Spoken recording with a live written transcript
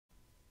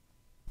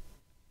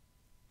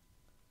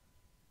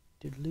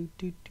All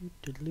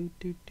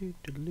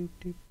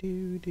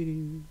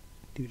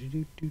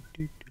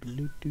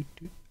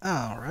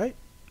right.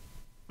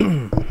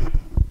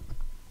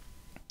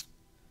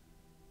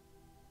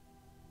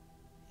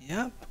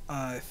 Yep,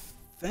 I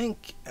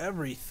think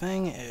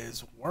everything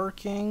is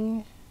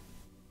working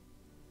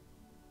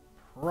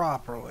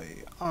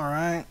properly. All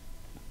right.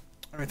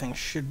 Everything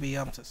should be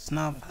up to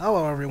snuff.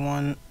 Hello,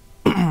 everyone.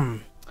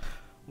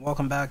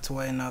 Welcome back to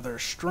another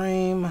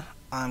stream.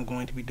 I'm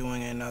going to be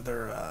doing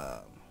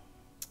another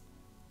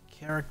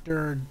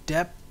character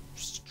depth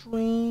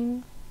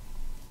stream.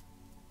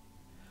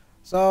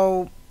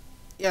 So,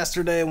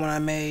 yesterday when I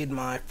made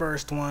my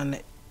first one,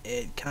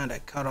 it kind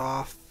of cut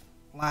off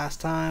last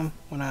time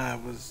when I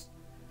was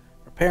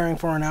preparing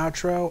for an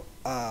outro.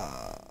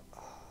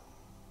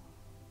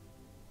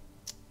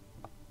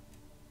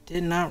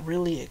 Did not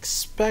really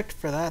expect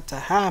for that to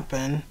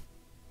happen.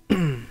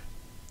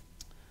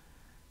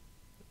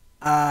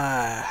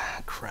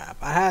 Crap.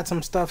 I had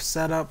some stuff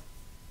set up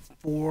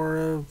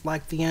for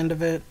like the end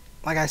of it.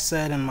 Like I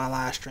said in my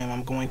last stream,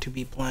 I'm going to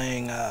be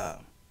playing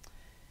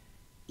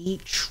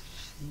each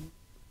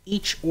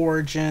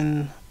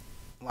origin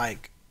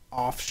like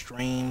off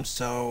stream,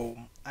 so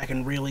I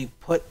can really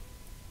put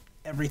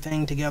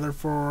everything together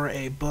for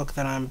a book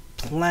that I'm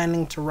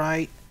planning to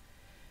write.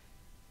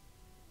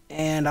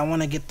 And I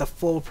want to get the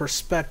full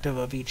perspective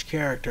of each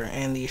character,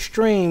 and these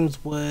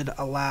streams would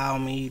allow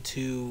me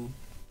to,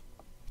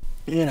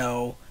 you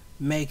know,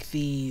 make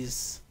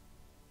these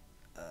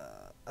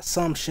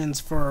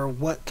assumptions for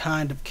what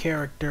kind of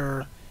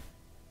character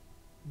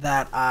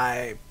that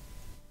I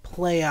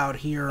play out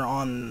here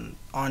on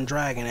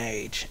Dragon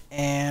Age.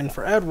 And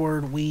for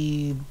Edward,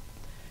 we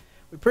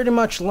pretty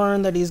much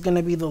learned that he's going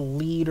to be the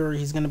leader.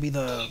 He's going to be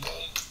the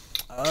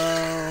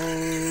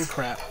oh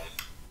crap.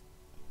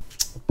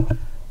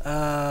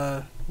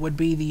 Would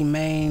be the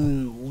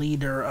main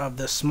leader of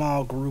the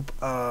small group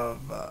of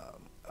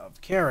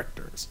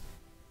characters.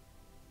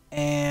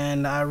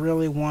 And I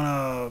really want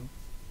to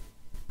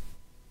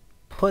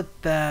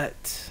put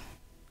that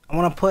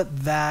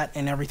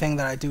and everything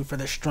that I do for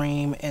the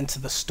stream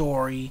into the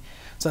story,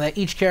 so that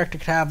each character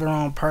could have their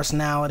own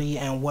personality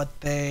and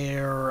what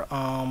their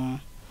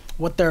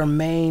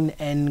main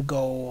end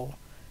goal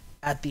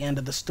at the end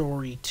of the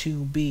story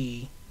to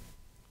be.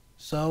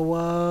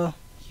 So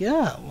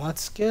yeah,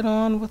 let's get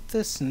on with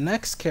this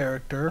next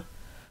character,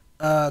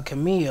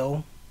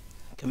 Khamel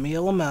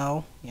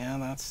Amel.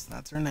 Yeah,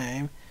 that's her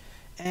name.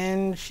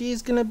 And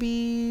she's gonna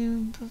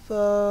be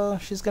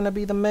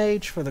the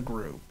mage for the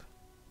group.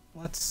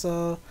 Let's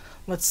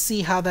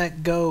see how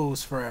that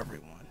goes for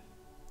everyone.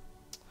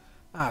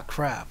 Ah,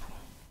 crap.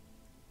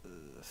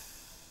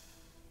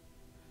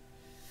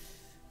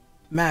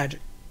 Magic.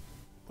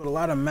 With a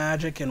lot of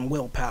magic and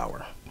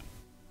willpower.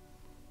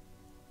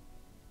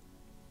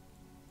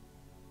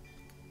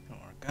 And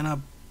we're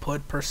gonna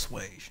put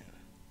persuasion.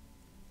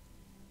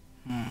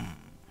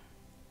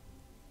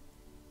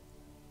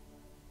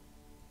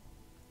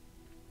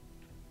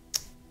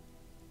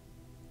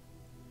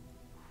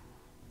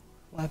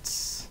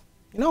 Let's...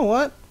 You know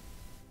what?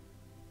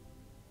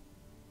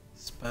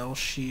 Spell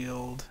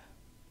shield.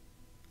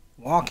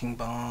 Walking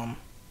bomb.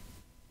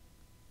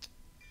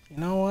 You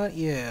know what?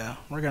 Yeah,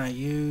 we're gonna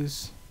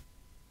use...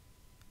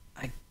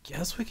 I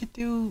guess we could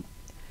do...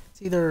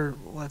 It's either...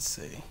 Let's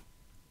see.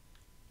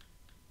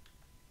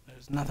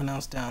 There's nothing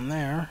else down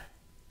there.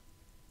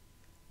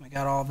 We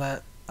got all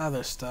that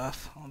other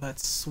stuff. All that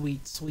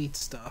sweet, sweet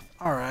stuff.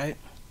 Alright.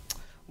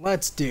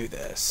 Let's do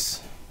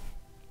this.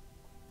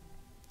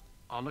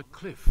 On a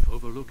cliff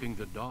overlooking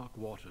the dark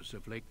waters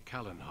of Lake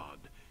Calenhad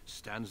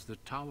stands the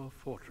tower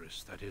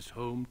fortress that is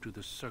home to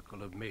the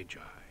Circle of Magi.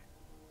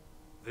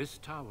 This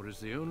tower is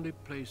the only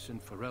place in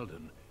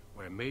Ferelden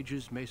where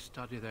mages may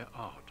study their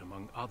art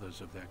among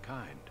others of their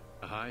kind.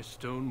 The high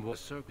stone wall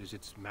circles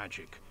its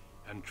magic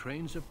and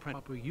trains a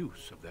proper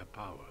use of their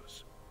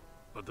powers.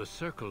 But the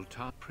Circle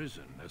taught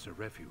prison as a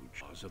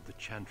refuge of the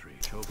chantry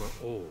over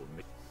all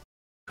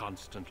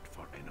constant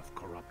foreign of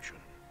corruption.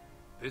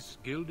 This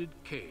gilded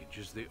cage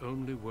is the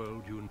only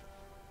world you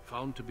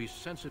found to be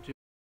sensitive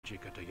to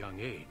magic at a young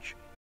age.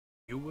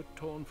 You were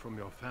torn from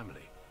your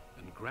family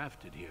and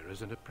grafted here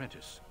as an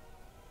apprentice.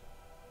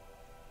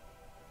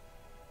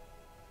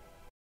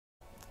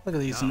 Look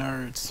at these Now,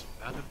 nerds.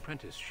 That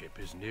apprenticeship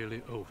is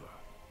nearly over.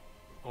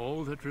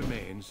 All that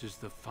remains is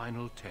the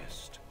final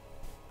test,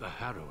 the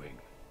harrowing.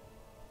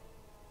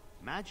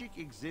 Magic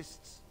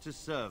exists to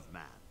serve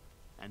man,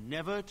 and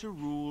never to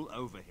rule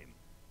over him.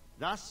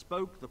 Thus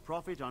spoke the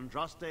prophet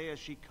Andraste as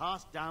she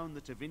cast down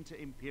the Tevinter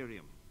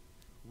Imperium,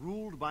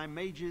 ruled by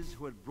mages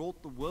who had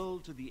brought the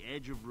world to the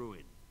edge of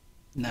ruin.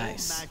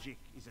 Nice. All magic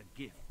is a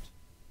gift,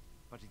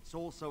 but it's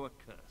also a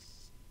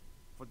curse.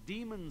 For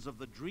demons of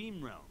the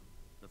dream realm,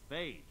 the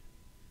Fade,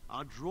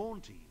 are drawn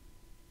to you,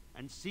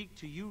 and seek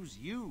to use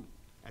you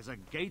as a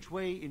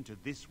gateway into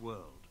this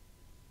world.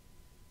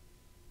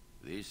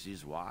 This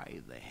is why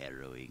the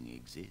harrowing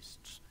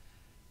exists.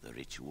 The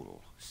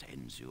ritual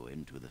sends you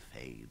into the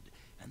Fade,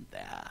 and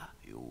there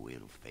you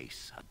will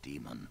face a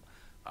demon,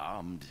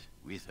 armed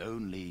with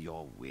only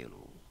your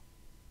will.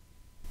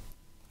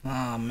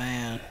 Oh,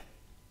 man.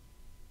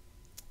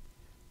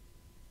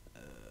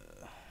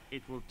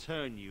 It will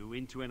turn you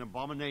into an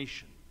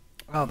abomination.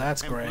 Oh,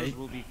 that's Templars great.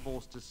 will be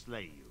forced to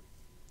slay you.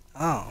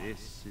 Oh.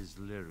 This is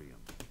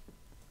lyrium,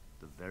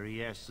 the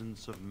very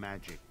essence of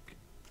magic,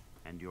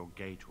 and your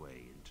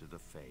gateway into the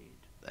Fade.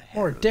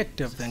 More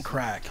addictive than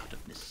crack. Out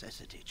of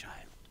necessity, child.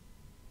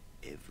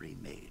 Every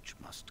mage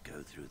must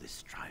go through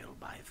this trial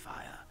by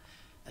fire.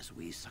 As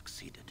we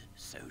succeeded,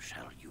 so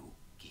shall you.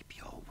 Keep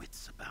your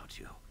wits about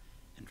you,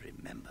 and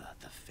remember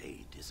the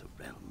Fade is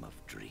a realm of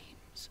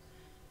dreams.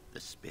 The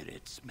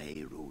spirits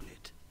may rule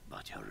it,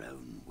 but your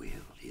own will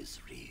is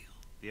real.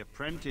 The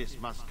apprentice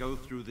must go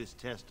through this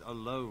test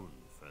alone,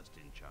 First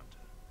Enchanter.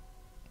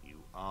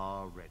 You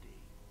are ready.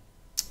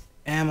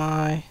 Am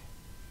I?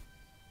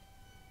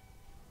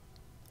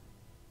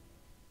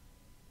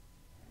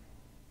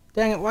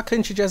 Dang it, why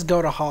couldn't you just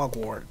go to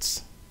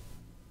Hogwarts?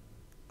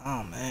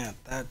 Oh man,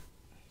 that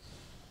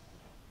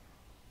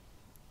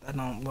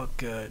don't look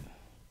good.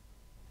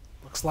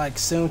 Looks like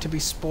soon to be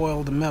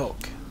spoiled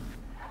milk.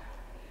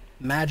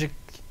 Magic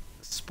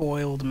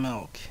spoiled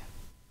milk.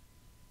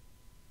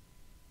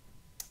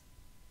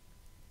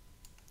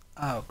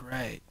 Oh,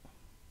 great.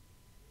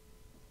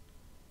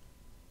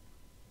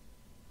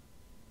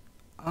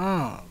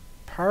 Oh,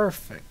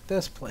 perfect.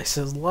 This place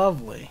is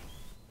lovely.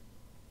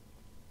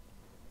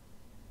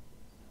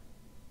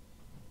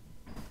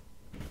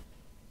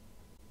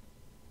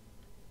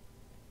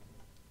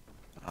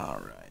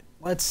 Alright,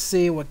 let's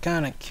see what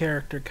kind of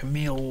character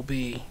Khamel will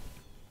be.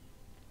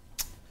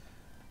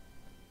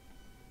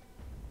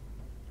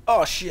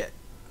 Oh shit.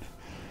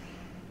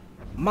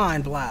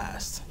 Mind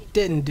Blast.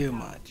 Didn't do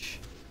much.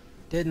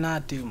 Did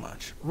not do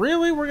much.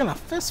 Really? We're gonna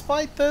fist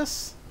fight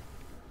this?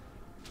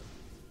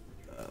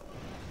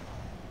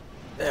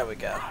 There we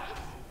go.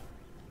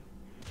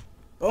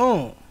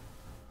 Boom.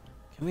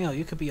 Khamel,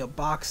 you could be a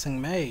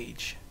boxing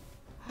mage.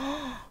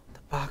 The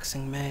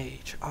boxing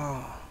mage.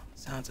 Oh,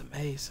 sounds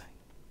amazing.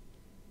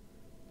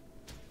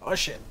 Oh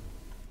shit.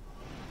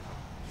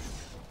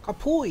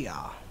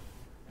 Kapuya.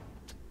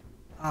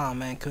 Oh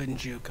man, couldn't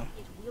juke him.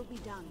 It will be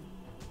done.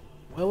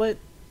 Will it?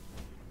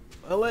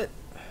 Will it?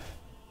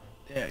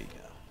 There you go.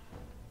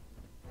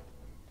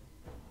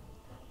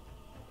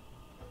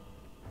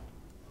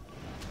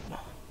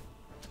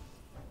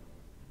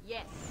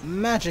 Yes.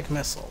 Magic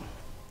missile.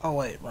 Oh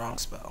wait, wrong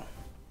spell.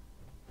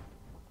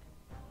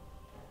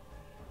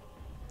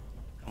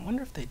 I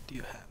wonder if they do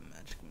have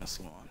magic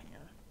missile on here.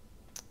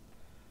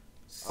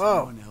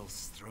 Someone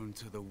else thrown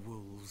to the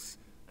wolves,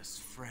 as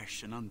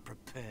fresh and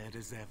unprepared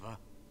as ever.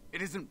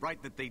 It isn't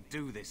right that they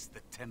do this, the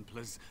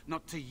Templars.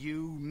 Not to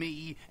you,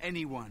 me,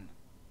 anyone.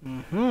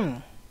 Mm-hmm.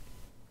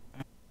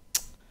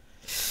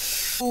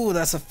 Ooh,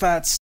 that's a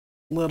fat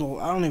little.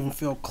 I don't even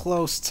feel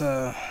close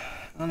to.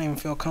 I don't even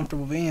feel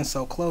comfortable being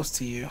so close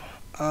to you.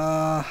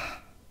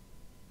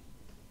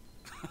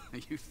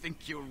 You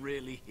think you're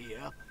really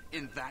here?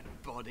 In that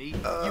body? You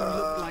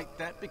look like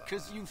that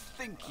because you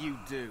think you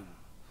do.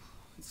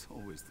 It's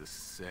always the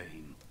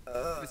same.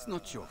 But it's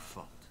not your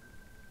fault.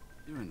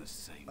 You're in the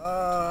same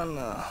boat,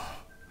 No.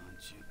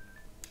 aren't you?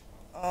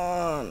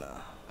 Oh,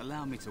 no.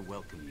 Allow me to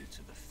welcome you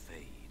to the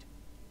Fade.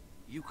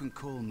 You can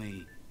call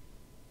me,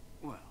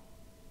 well,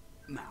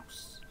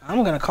 Mouse.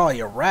 I'm gonna call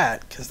you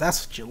Rat, because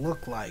that's what you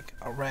look like.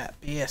 A rat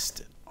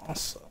bastard.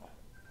 Also,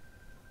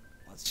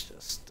 let's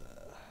just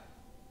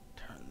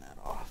turn that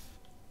off.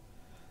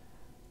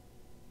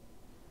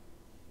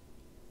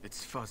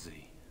 It's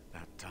fuzzy,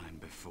 that time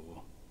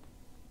before.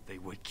 They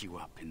wake you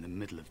up in the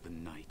middle of the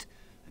night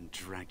and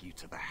drag you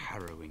to the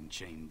harrowing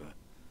chamber.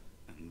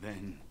 And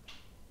then,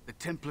 the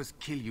Templars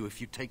kill you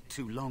if you take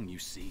too long, you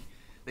see.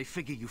 They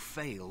figure you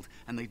failed,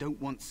 and they don't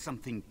want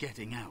something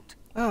getting out.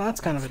 Oh,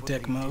 that's kind of a That's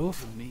dick what they did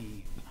move. to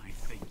me, I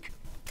think.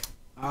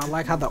 I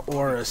like how the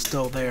aura is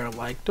still there.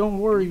 Like, don't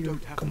worry, You you're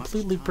don't have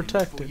completely much time before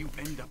protected. you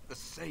end up the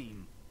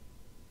same.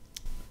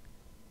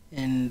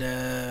 And,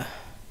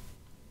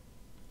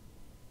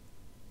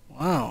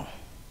 wow.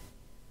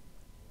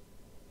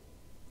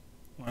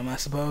 What am I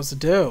supposed to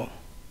do?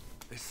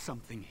 There's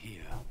something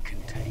here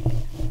contained,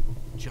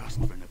 just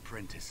for an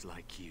apprentice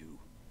like you.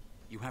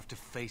 You have to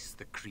face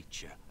the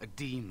creature, a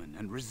demon,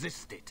 and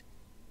resist it,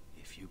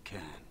 if you can.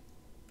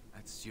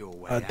 That's your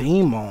way A out.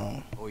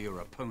 demon. Or your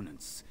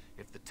opponents,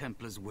 if the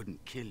Templars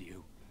wouldn't kill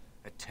you.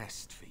 A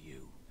test for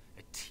you,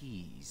 a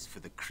tease for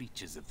the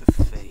creatures of the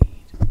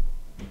Fade.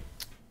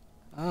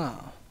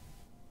 Oh.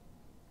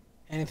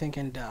 Anything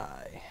can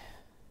die.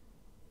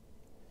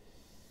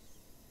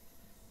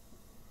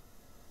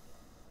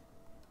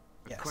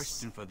 A Yes.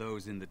 question for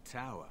those in the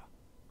tower.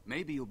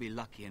 Maybe you'll be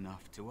lucky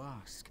enough to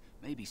ask.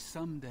 Maybe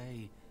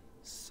someday,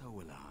 so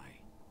will I.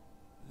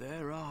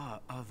 There are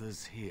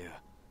others here.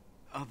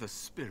 Other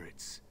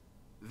spirits.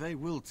 They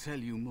will tell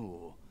you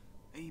more.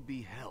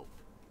 Maybe help.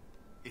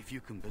 If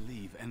you can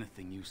believe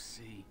anything you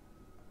see.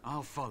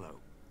 I'll follow,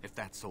 if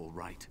that's all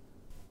right.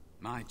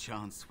 My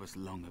chance was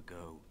long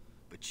ago.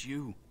 But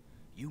you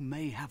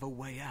may have a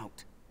way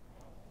out.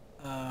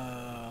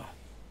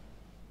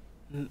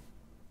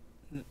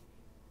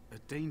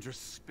 dangerous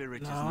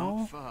spirit is No.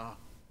 not far.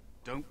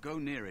 Don't go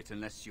near it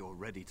unless you're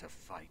ready to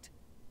fight.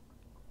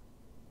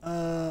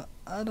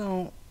 I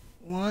don't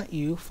want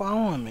you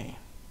following me,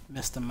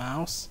 Mr.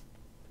 Mouse.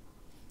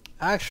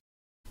 Actually,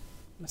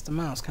 Mr.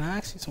 Mouse, can I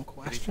ask you some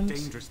questions? It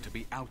is dangerous to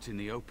be out in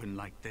the open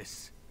like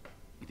this.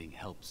 Needing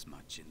helps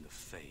much in the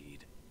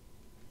Fade.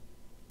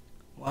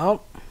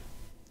 Well,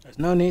 there's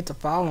no need to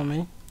follow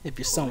me if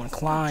you're so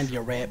inclined, you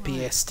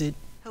rat-bastard.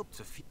 Help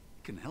to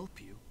can help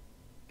you.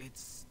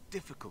 It's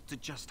difficult to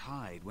just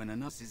hide when a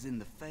nurse is in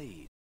the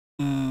Fade.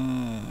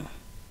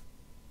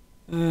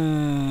 I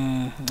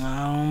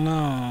don't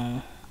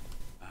know.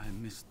 I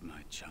missed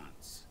my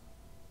chance,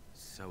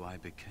 so I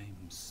became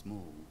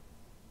small,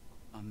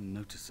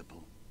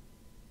 unnoticeable.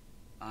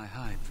 I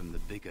hide from the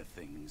bigger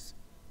things,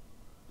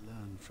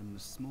 learn from the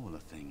smaller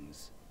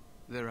things.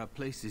 There are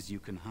places you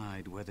can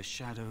hide where the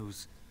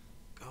shadows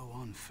go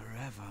on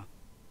forever.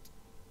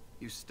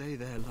 You stay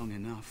there long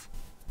enough,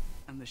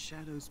 and the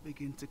shadows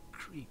begin to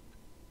creep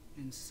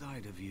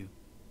inside of you.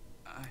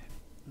 I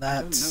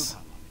don't know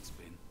how long it's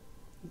been.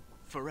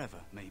 Forever,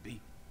 maybe.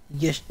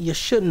 You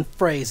shouldn't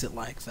phrase it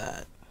like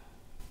that.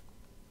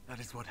 That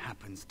is what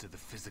happens to the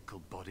physical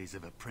bodies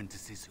of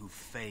apprentices who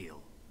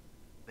fail.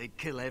 They'd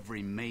kill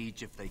every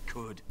mage if they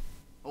could.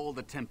 All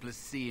the Templars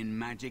see in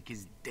magic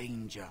is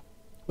danger.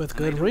 With And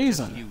good they don't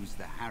reason. just use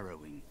the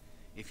harrowing.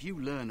 If you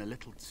learn a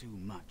little too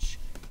much,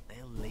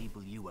 they'll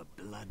label you a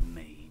blood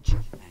mage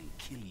and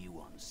kill you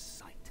on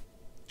sight.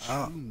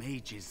 True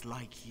mages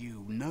like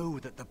you know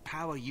that the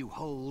power you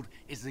hold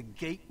is a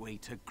gateway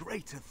to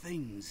greater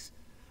things.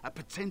 A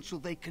potential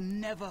they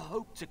can never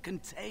hope to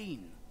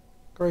contain.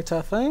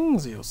 Greater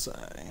things, you'll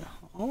say.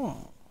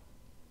 Oh.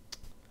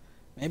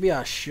 Maybe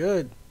I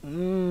should.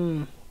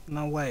 No,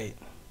 wait.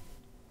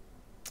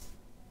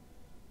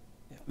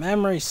 If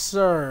memory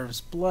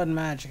serves, blood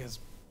magic is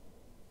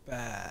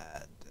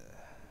bad.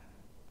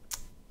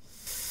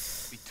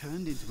 Be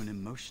turned into an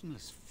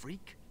emotionless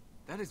freak?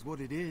 That is what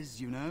it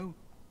is, you know?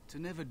 To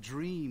never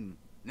dream,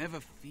 never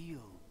feel.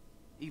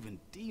 Even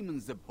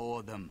demons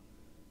abhor them.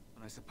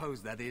 But I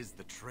suppose that is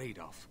the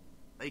trade-off.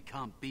 They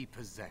can't be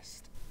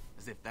possessed.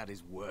 As if that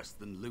is worse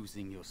than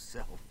losing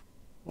yourself.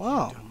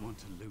 Wow. You don't want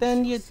to lose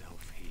Then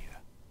yourself here.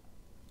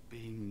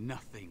 Being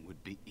nothing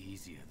would be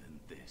easier than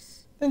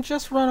this. Then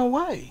just run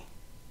away.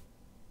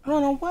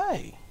 Run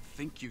away.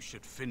 Think you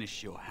should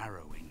finish your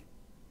harrowing.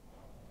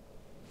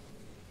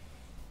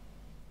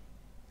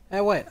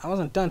 Hey, wait. I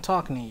wasn't done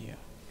talking to you.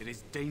 It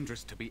is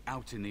dangerous to be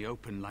out in the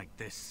open like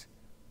this.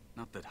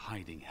 Not that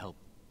hiding help.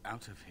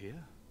 Out of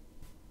here?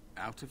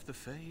 Out of the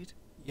Fade?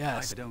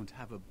 Yes. I don't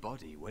have a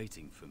body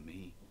waiting for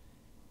me.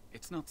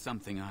 It's not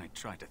something I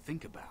try to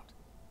think about.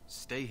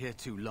 Stay here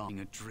too long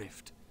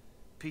adrift.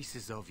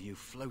 Pieces of you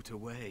float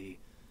away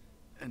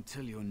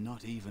until you're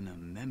not even a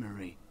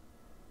memory.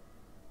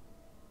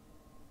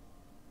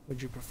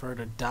 Would you prefer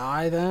to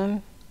die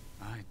then?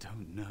 I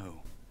don't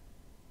know.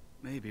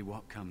 Maybe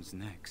what comes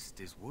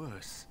next is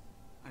worse.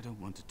 I don't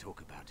want to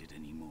talk about it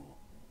anymore.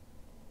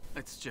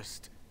 Let's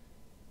just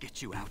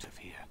get you out of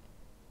here.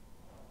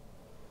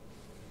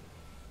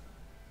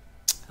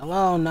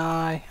 Hello,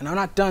 Nye. And I'm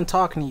not done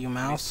talking to you,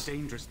 Mouse. It's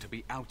dangerous to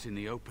be out in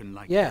the open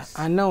like Yeah, this.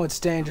 I know it's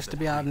dangerous Not to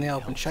that be out in the hiding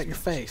open. helps Shut your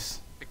much.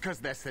 face. Because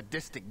they're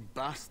sadistic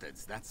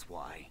bastards, that's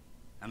why.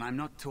 And I'm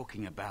not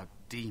talking about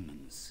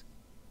demons.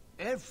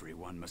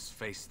 Everyone must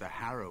face the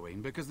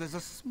harrowing because there's a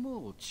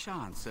small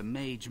chance a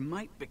mage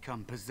might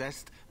become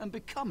possessed and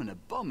become an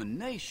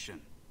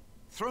abomination.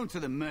 Thrown to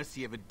the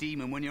mercy of a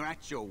demon when you're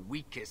at your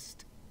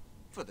weakest.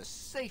 For the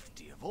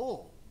safety of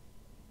all.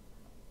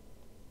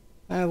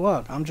 Hey,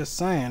 look, I'm just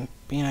saying,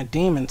 being a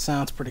demon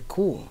sounds pretty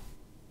cool.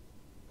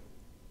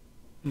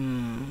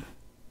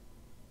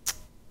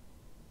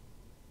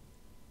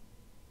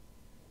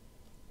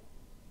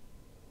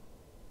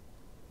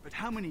 But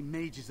how many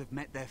mages have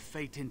met their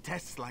fate in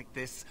tests like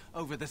this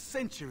over the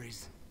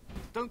centuries?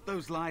 Don't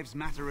those lives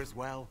matter as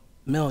well?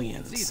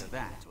 Millions. It's either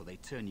that or they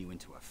turn you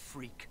into a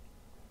freak.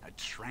 A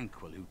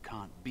tranquil who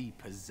can't be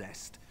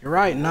possessed. You're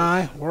right,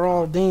 Nye. We're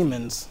all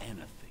demons.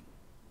 Anything.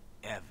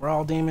 Ever. We're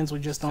all demons, we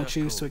just don't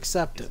choose to Circle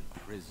accept is it. a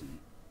prison.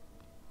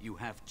 You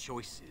have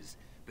choices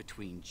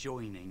between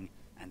joining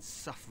and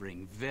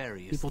suffering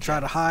various People try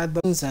to deaths hide of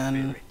those and,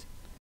 spirit.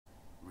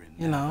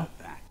 you know. Remember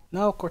that.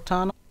 No,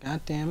 Cortana.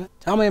 God damn it.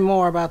 Tell me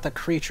more about the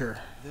creature.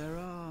 There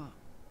are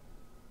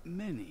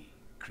many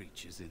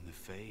creatures in the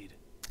Fade.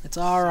 It's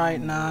alright,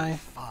 Some Nye. with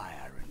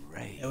fire and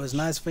rage. It was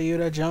nice for you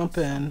to jump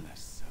in.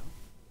 Less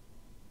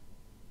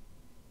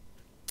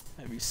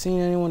so. Have you seen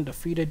anyone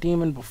defeat a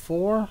demon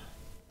before?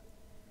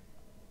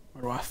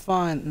 Where do I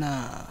find...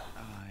 Nah.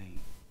 I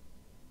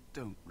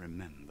don't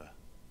remember.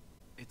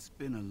 It's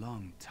been a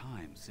long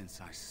time since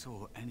I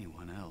saw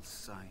anyone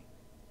else. I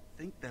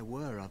think there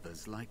were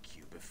others like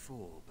you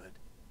before, but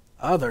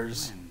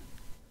Others? when?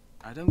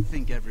 I don't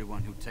think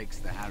everyone who takes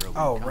the harrowing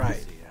comes right.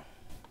 here,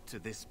 to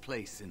this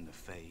place in the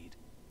Fade.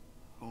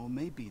 Or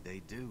maybe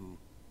they do,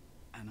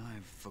 and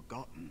I've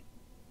forgotten.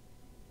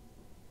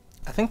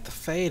 I think the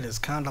Fade is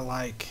kind of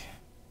like...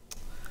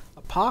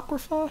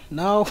 Apocrypha?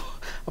 No.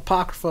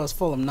 Apocrypha is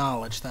full of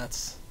knowledge. How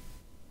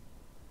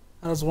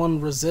does one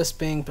resist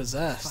being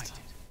possessed? Fight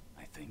it,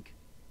 I think.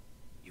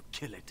 You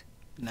kill it.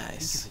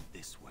 Nice. Think of it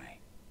this way.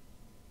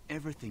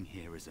 Everything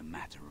here is a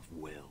matter of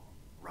will,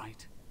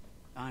 right?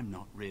 I'm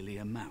not really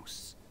a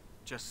mouse.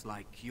 Just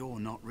like you're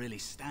not really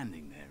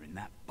standing there in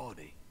that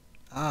body.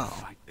 Oh.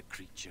 Fight the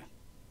creature.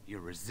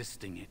 You're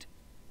resisting it.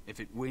 If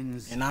it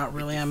wins, You're not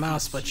really a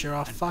mouse, but you're a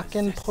and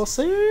fucking possess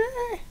pussy.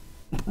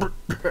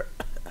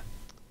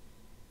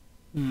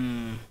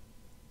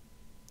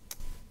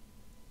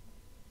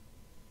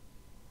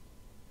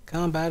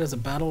 Combat is a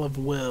battle of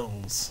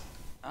wills.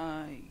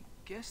 I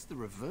guess the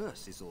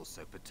reverse is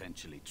also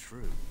potentially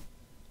true.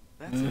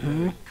 That's a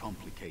very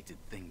complicated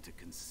thing to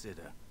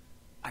consider.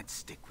 I'd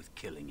stick with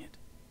killing it.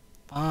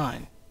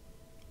 Fine.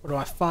 Where do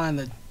I find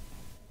the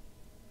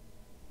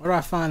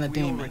We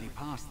demon? already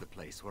passed the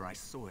place where I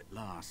saw it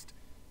last.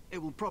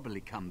 It will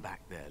probably come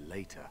back there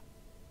later.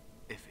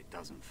 If it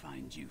doesn't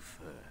find you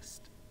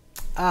first.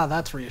 Ah,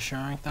 that's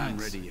reassuring. I'm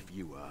Thanks. ready if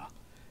you are.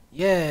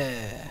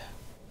 Yeah.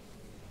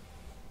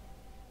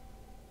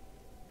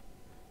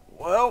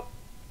 Well,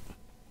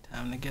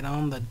 time to get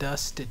on the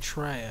dusty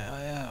trail.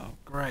 Yeah,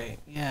 great.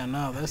 Yeah,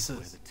 no, this That is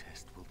where is... the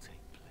test will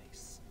take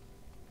place.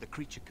 The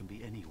creature can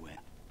be anywhere,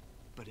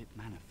 but it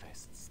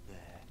manifests there.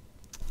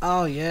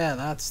 Oh yeah,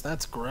 that's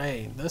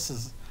great.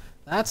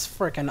 That's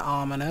freaking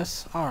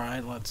ominous. All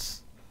right,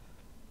 let's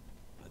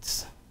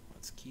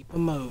keep it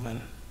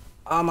moving.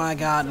 Oh my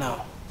God,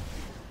 no.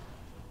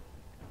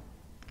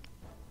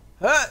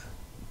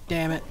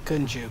 Damn it,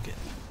 couldn't juke it.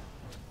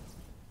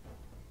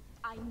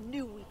 I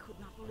knew we could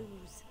not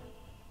lose.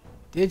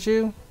 Did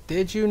you?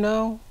 Did you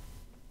know?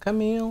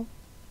 Khamel?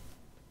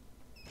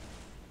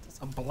 It's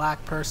a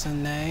black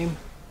person name.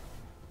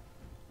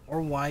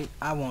 Or white,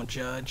 I won't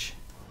judge.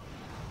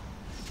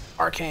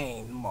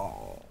 Arcane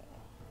Maul.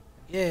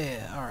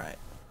 Yeah, alright.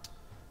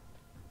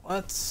 Another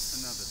Let's...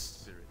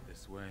 spirit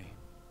this way.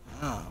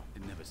 Oh.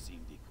 It never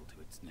seemed equal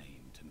to its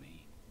name to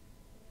me.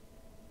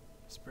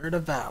 Spirit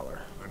of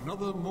Valor.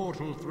 Another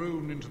mortal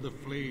thrown into the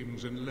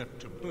flames and left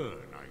to burn,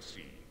 I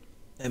see.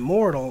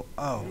 Immortal?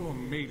 Your Oh.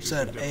 mages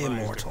Said have devised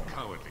immortal. a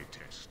cowardly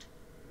test.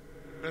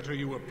 Better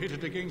you were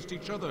pitted against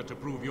each other to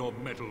prove your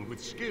mettle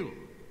with skill,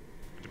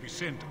 and to be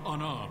sent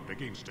unarmed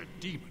against a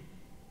demon.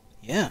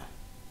 Yeah.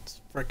 It's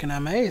freaking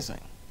amazing.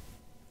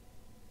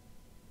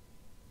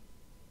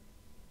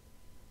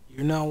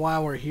 You know why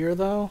we're here,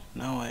 though?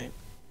 No, wait.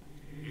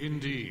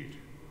 Indeed.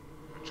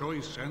 The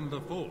choice and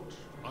the fault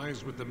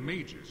lies with the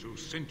mages who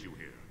sent you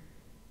here.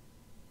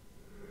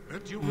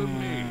 That you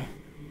remain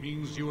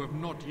means you have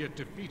not yet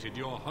defeated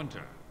your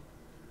hunter.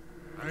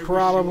 I wish you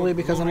Probably a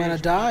because I'm gonna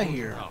glorious die battle to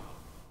here. come.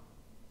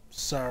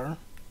 Sir.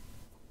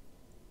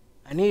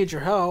 I need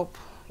your help.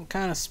 What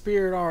kind of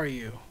spirit are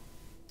you?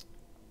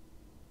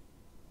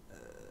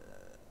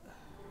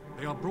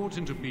 They are brought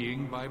into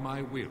being by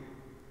my will.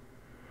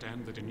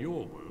 And that in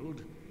your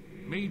world,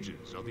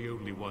 mages are the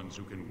only ones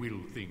who can will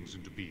things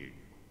into being.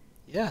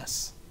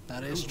 Yes,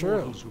 that is Those true.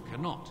 mortals who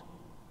cannot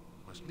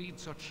must lead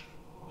such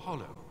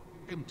hollow,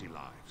 empty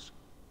lives.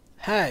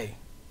 Hey.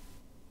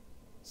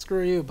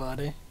 Screw you,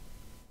 buddy.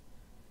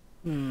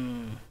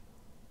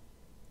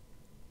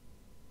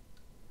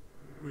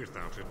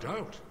 Without a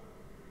doubt.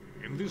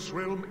 In this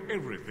realm,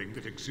 everything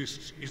that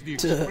exists is the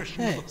Hey,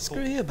 expression of the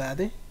screw thought. you,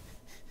 buddy.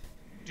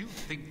 Do you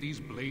think these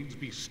blades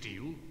be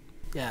steel?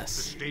 The Yes.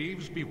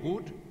 staves be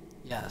wood?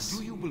 Yes.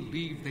 Do you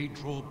believe they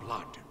draw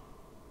blood?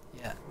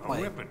 Yeah. A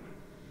Wait. weapon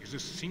is a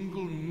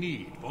single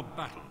need for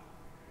battle.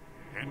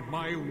 And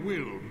my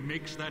will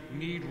makes that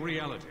need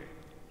reality.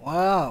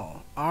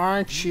 Wow.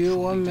 Aren't you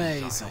Truly desire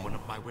amazing? one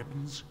of my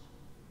weapons?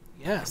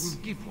 I Yes.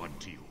 will give one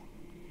to you.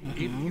 If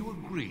you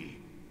agree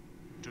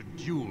to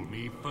duel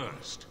me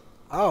first.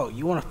 Oh,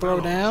 you want to throw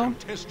Now down?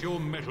 shall test your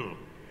mettle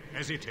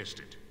as it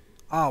tested.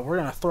 Oh, we're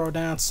gonna throw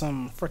down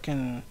some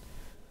freaking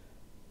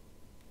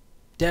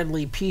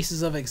deadly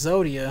pieces of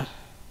Exodia.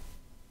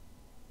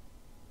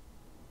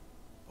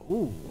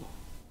 Ooh.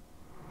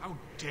 How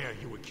dare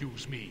you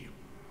accuse me?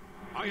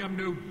 I am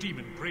no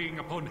demon preying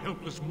upon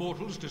helpless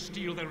mortals to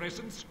steal their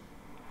essence.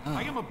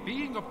 I am a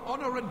being of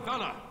honor and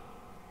valor.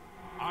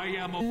 I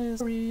am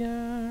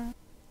a...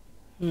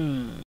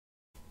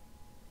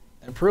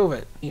 Then prove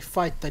it. You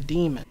fight the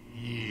demon.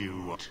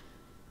 You...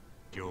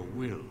 Your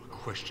will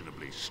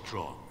questionably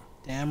strong.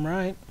 Damn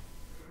right.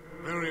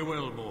 Very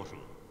well, mortal.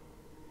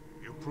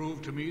 You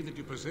prove to me that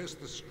you possess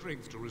the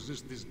strength to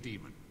resist this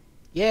demon.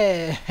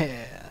 Yeah.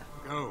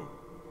 Go.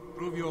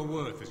 Prove your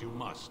worth as you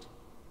must.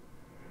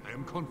 I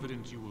am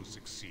confident you will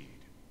succeed.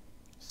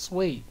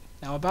 Sweet.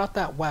 Now about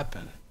that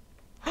weapon.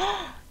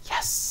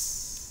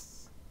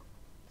 Yes.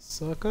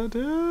 Suck a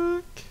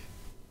dick.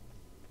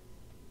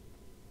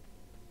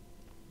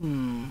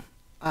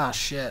 Ah,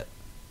 shit.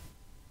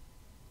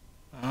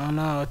 Oh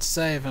no, it's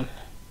saving.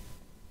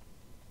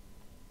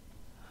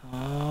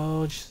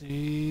 Oh,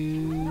 gee.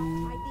 Fight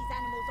these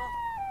animals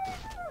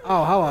off.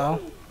 Oh, hello.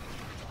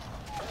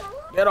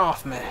 Get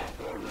off me.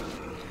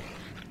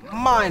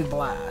 Mind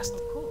blast.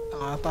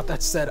 Oh, I thought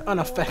that said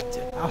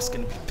unaffected. I was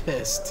gonna be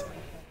pissed.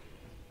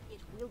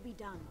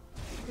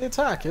 The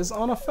attack is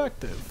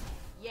ineffective.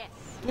 Yes,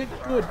 Get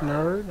good,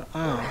 nerd.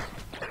 Oh.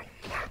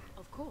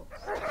 of course.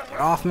 Get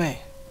off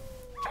me.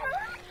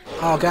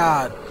 Oh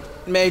god.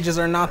 Mages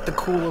are not the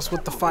coolest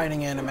with the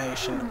fighting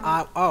animation.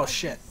 Oh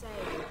shit.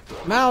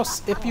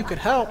 Mouse, if you could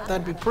help,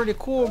 that'd be pretty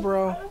cool,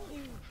 bro.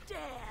 You dare!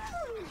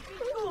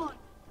 Be gone!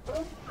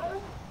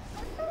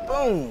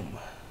 Boom.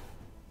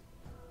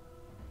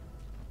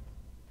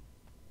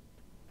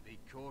 Be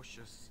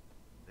cautious.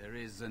 There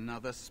is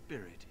another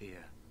spirit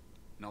here.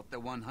 Not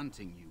the one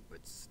hunting you,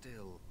 but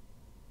still.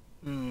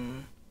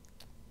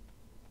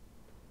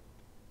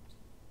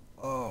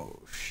 Oh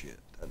shit,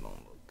 that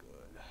don't look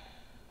good.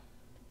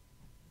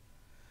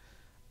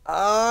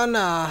 Oh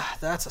nah,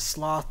 that's a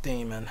sloth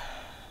demon.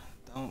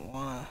 Don't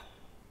wanna.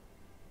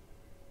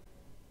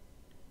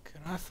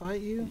 Can I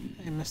fight you?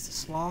 Hey, Mr.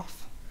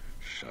 Sloth.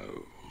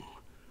 So,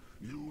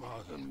 you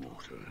are the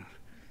mortar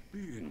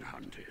being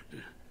hunted.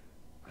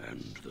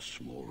 And the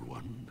small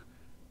one,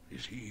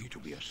 is he to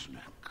be a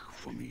snack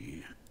for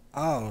me?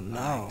 Oh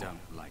no. I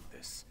don't like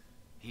this.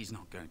 He's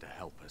not going to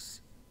help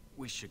us.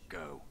 We should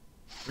go.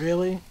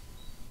 Really?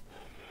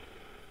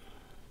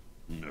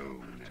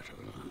 No matter.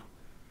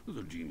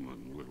 The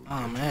demon will...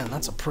 Oh man,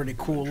 that's a pretty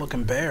cool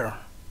looking bear.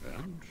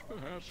 And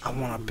perhaps I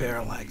want a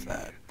bear like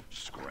that.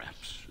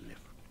 Scraps left.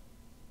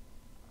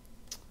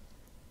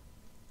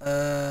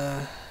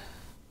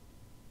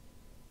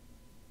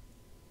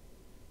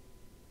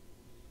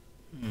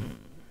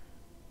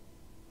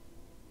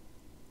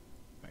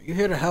 Are you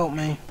here to help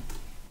me?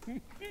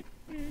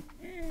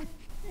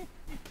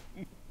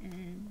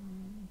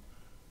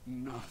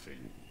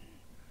 Nothing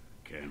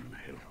can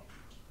help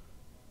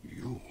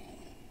you.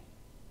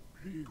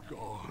 Be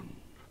gone.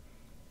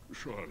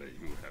 Surely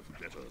you have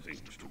better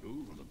things to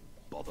do than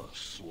bother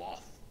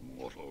sloth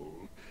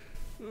mortal.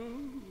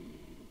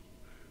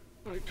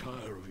 I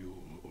tire of you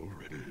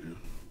already.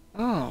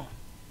 Oh.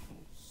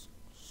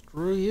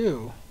 Screw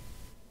you.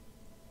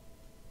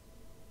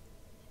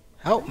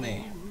 Help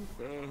me.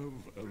 You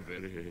have a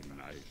very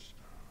nice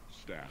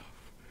staff.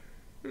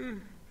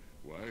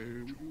 Why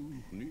would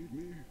you need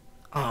me?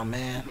 Oh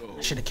man,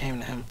 I should have came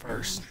to him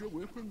first. Use your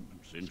weapon,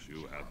 since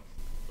you have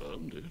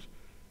earned it.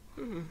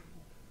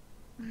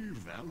 Be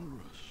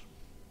valorous.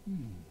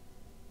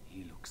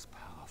 He looks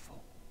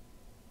powerful.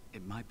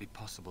 It might be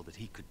possible that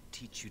he could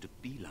teach you to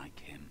be like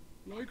him.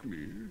 Like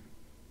me?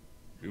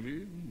 You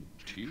mean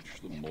teach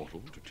the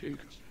mortal to take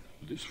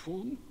this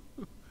form?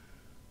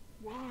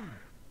 Why?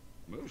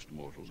 Most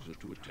mortals are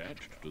too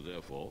attached to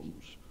their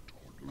forms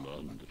to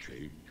learn the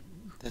change.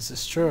 This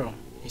is true.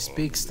 He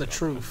speaks the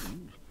truth.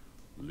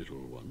 Little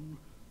one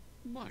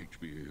might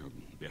be a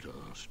better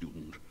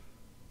student.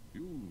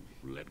 You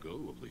let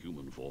go of the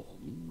human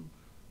form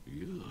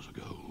years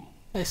ago.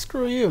 Hey,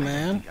 screw you, I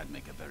man. think I'd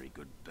make a very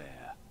good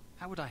bear.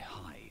 How would I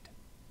hide?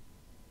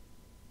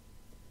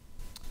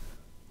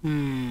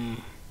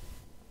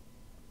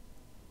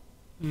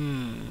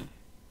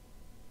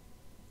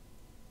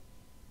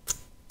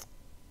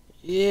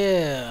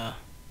 Yeah.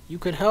 You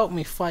could help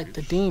me fight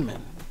the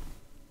demon.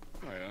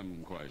 I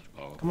am quite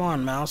powerful. Come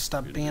on, Mouse.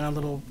 Stop being a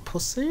little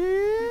pussy.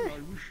 I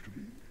wish to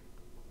be.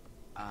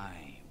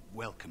 I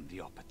welcome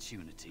the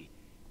opportunity,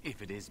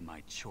 if it is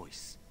my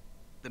choice.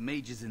 The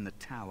mages in the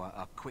tower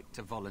are quick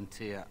to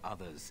volunteer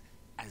others,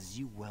 as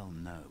you well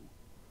know.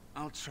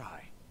 I'll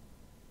try.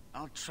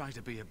 I'll try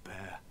to be a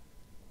bear,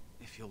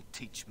 if you'll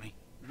teach me.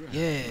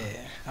 Yeah.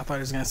 I thought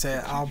he was gonna say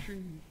I'll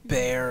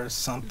bear or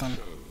something.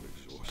 So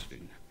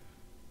exhausting.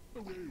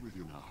 Away with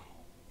you now.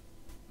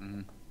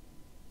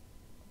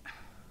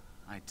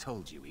 I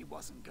told you he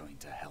wasn't going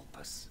to help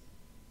us.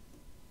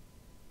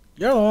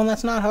 You're the one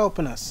that's not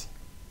helping us.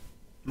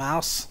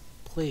 Mouse,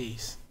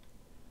 please.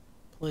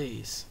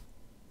 Please.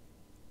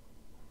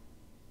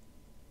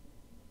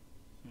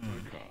 I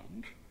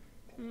can't.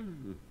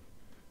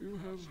 You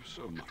have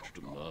so much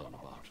to learn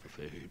about the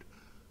Fade,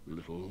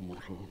 little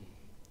mortal.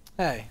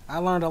 Hey, I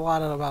learned a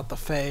lot about the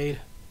Fade.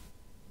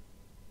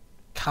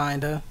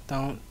 Kinda.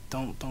 Don't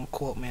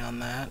quote me on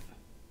that.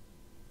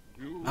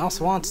 Mouse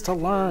wants to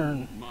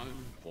learn. My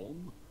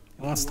form?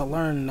 He wants to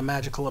learn the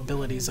magical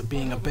abilities of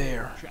being a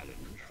bear.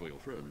 Challenge for your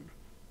friend.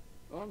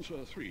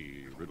 Answer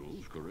 3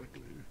 riddles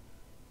correctly,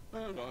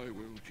 and I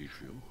will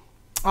teach you.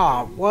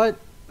 Aw, what?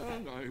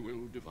 And I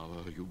will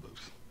devour you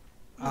both.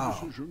 The Oh.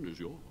 decision is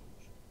yours.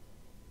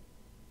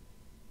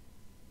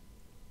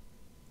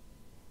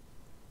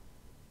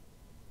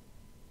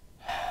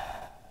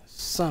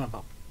 Son of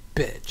a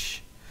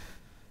bitch.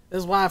 This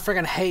is why I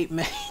freaking hate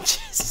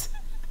mages.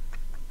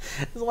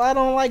 This is why I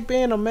don't like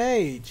being a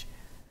mage.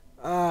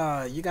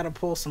 You gotta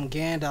pull some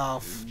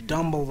Gandalf,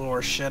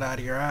 Dumbledore shit out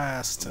of your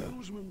ass to...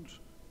 Amusement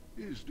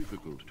is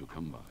difficult to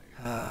come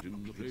by.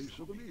 In the place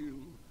of a meal,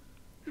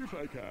 if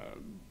I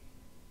can.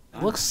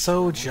 It looks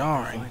so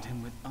jarring. Fight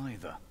him with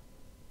either.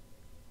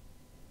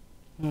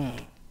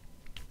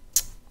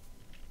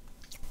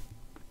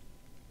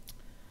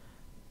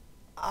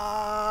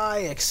 I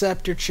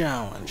accept your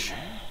challenge.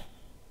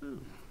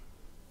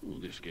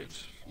 This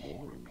gets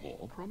more and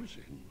more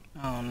promising.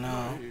 Oh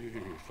no.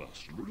 My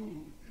first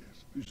riddle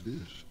is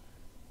this.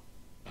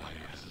 I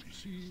have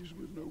seas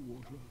with no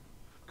water,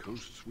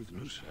 coasts with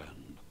no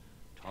sand,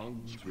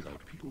 towns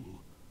without people,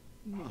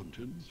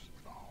 mountains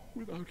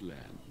without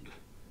land.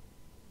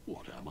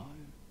 What am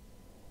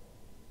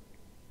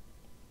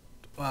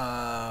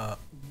I?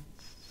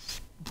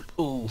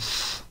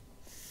 Oof.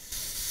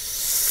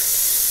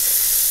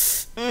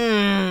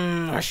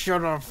 I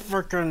should have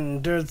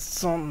freaking did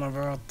something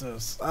about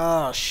this.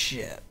 Oh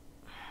shit.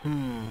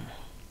 Alright,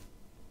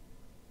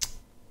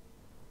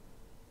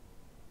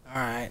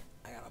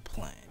 I got a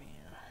plan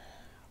here.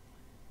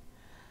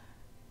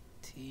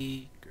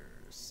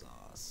 Teaker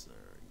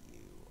saucer,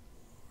 you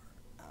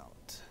are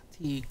out.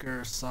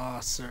 Teaker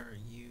saucer,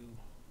 you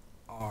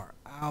are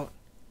out.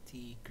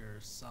 Teaker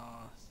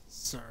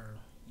saucer,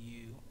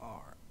 you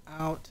are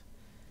out.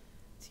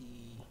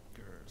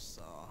 Teaker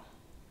saucer,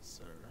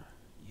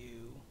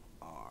 you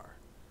are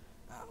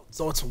out.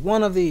 So it's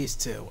one of these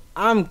two.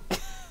 I'm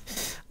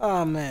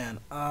oh man.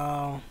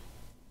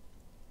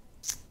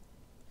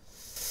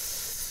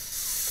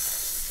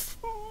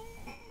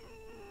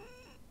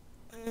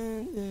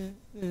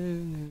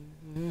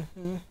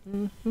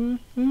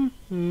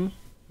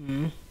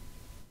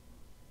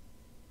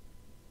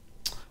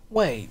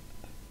 Wait.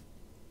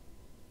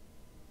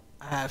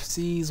 I have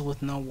seas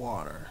with no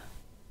water,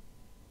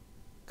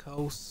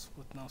 coasts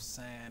with no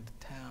sand,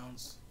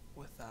 towns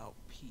without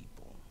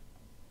people,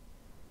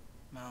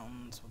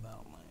 mountains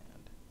without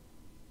land.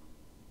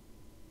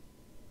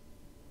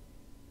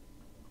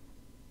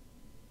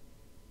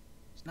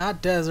 It's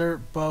not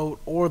desert, boat,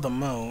 or the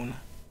moon.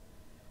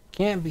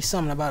 Can't be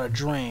something about a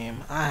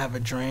dream. I have a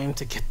dream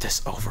to get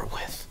this over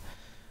with.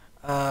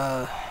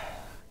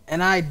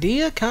 An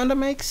idea kind of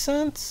makes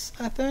sense,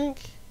 I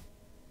think.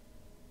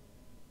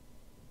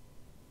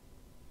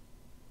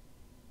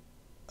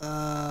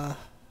 A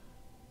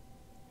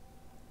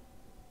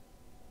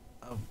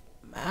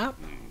map?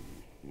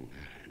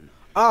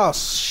 Oh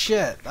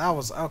shit, that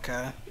was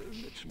okay.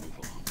 Let's move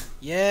on.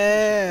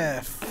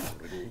 Yeah.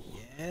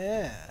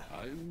 Yeah.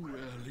 I'm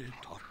rarely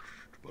touched,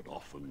 but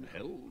often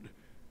held.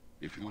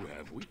 If you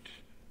have wit,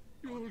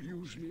 you'll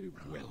use me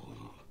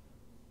well.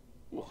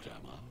 What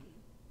am I?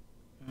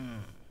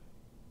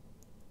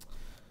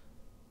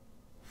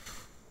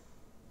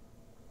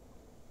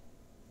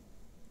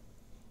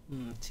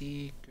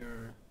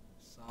 Teaker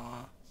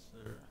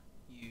saucer,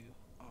 you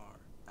are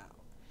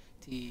out.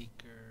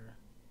 Teaker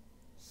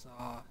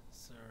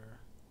saucer,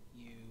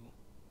 you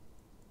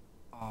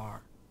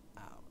are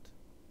out.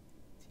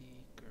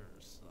 Teaker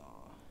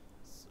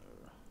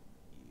saucer,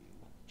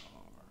 you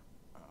are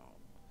out.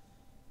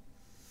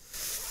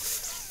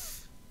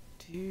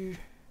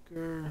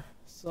 Teaker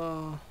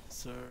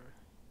saucer,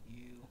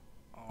 you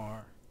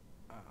are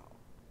out.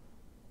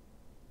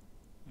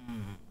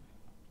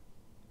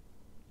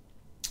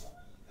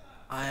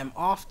 I am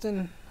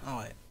often,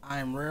 I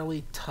am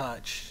rarely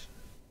touched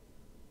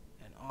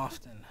and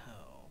often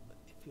held. But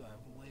if you have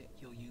wit,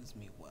 you'll use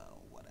me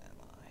well. What am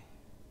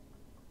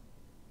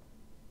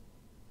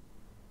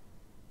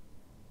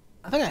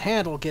I? I think a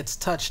handle gets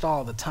touched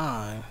all the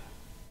time.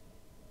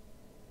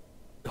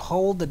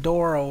 Hold the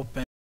door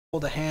open,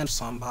 hold a hand to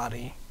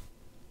somebody.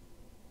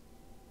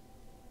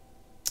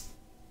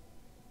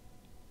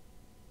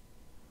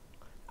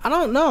 I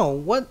don't know,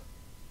 what...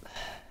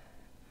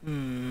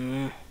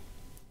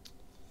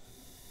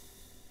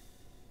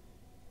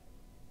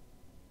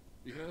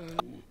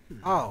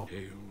 Oh.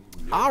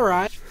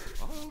 Alright.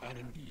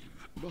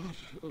 But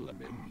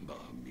remember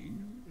me.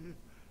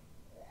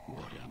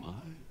 What am I?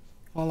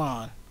 Hold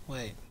on.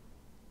 Wait.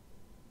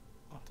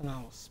 Often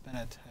I will spin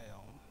a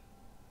tale.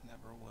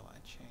 Never will I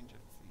change a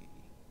fee.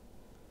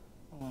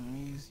 I will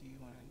amuse you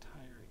an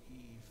entire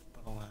eve,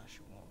 but alas,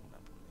 you won't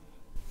remember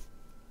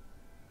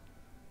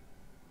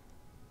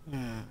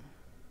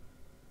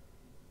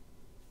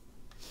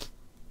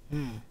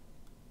me.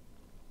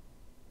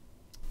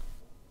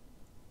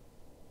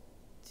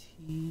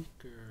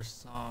 Teaker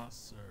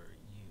saucer,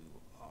 you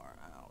are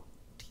out.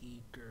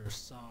 Teaker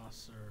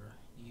saucer,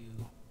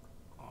 you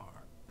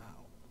are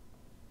out.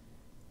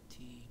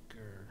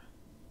 Teaker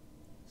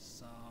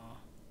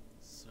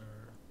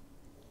saucer,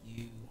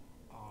 you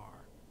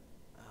are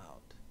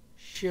out.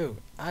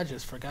 Shoot, I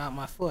just forgot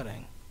my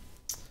footing.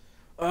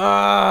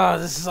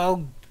 This is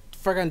so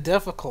friggin'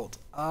 difficult.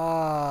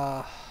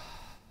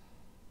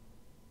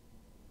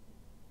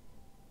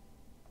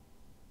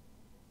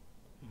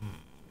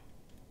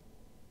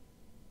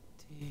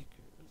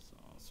 Teaker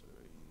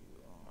saucer, you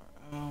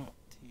are out.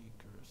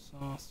 Teaker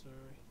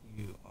saucer,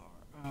 you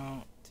are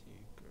out.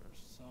 Teaker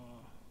saucer,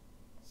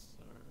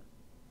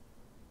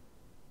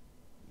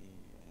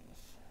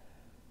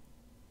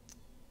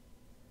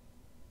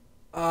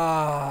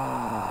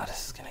 yes.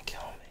 This is gonna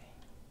kill me.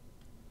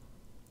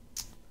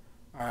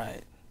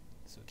 Alright.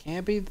 So it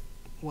can't be...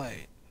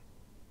 Wait.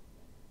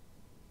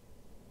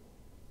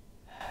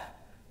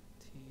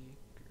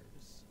 Teaker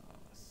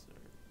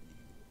saucer, you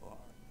are out.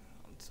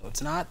 So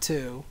it's not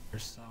 2.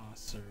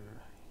 Saucer,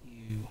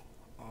 you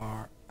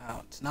are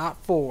out. It's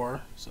not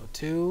 4. So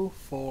 2,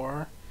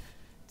 4.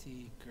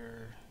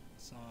 Teaker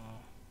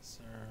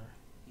saucer,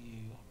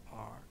 you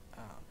are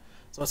out.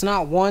 So it's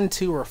not 1,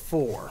 2, or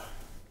 4.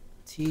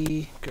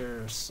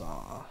 Tiger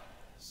saw.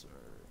 Sir,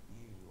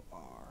 you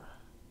are.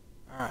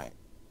 Alright.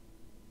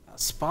 A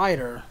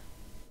spider.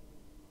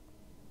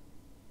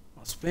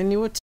 I'll spin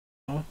you a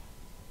tail.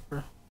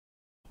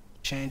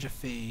 Change a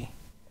fee.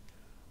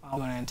 I'll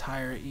do an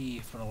entire E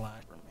for the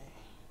last for me.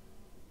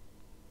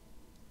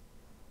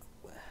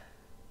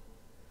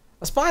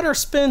 A spider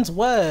spins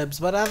webs,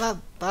 but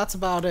that's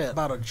about it.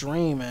 About a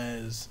dream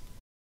is.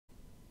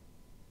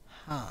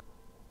 Huh.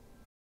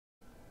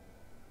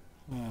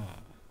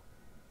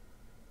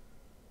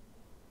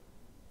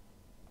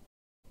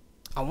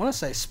 I want to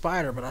say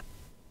spider, but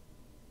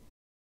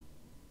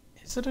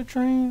is it a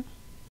dream?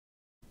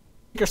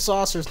 Your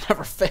saucer's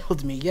never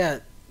failed me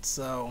yet,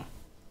 so.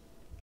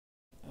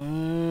 A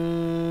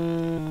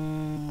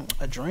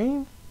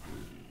dream?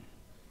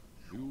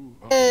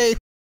 Hey,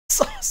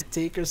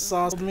 Tinker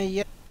sauced me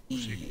yet.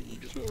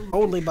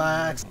 Totally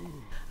by accident.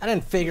 I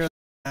didn't figure it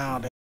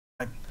out.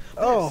 Like,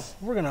 oh,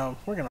 we're gonna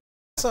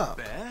what's up?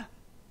 Bear?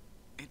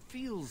 It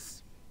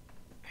feels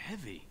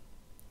heavy.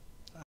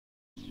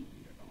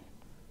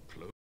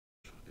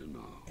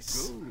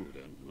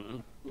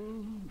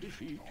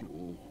 Defeat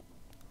you.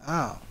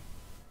 Oh.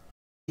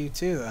 You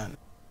too then,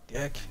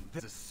 dick.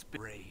 There's a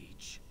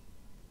rage.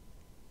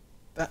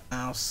 That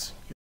mouse.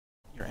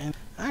 You're in.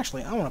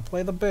 Actually, I want to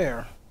play the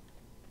bear.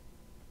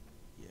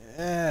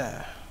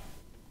 Yeah.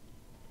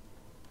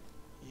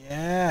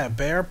 Yeah,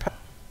 bear.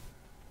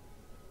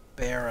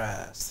 Bear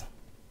ass.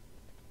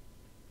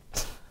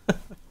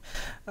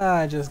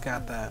 I just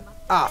got that.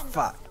 Ah,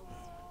 fuck.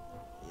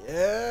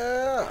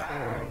 Yeah.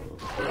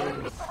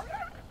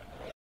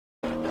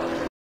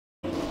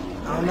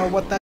 I don't know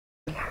what that.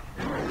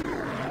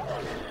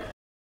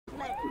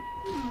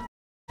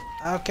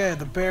 Okay,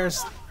 the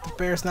bear's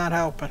not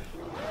helping.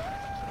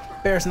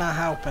 Bear's not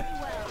helping.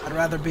 I'd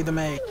rather be the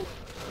mage.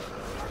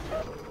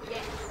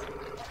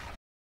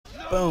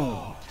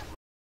 Boom.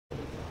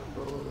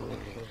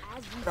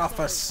 Get off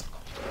us.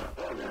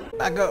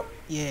 Back up.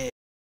 Yeah.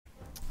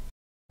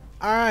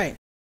 Alright.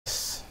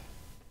 Good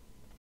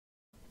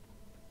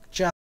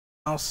job,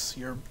 mouse.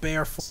 You're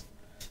barefoot.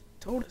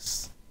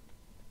 Totus.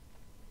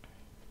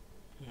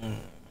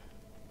 I've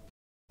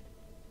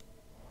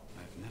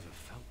never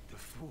felt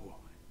before.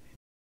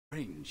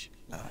 Strange.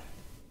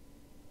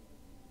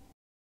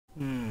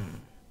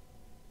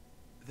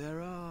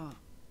 There are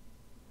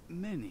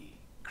many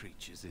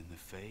creatures in the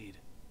Fade.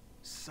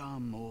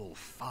 Some all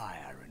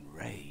fire and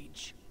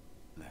rage.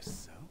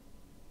 Less so.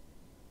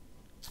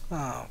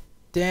 Oh,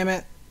 damn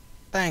it.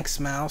 Thanks,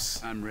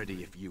 mouse. I'm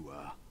ready if you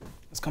are.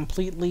 It's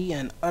completely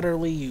and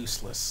utterly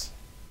useless.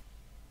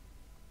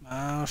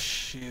 Oh,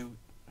 shoot.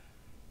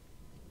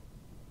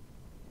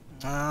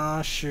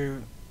 Oh,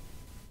 shoot.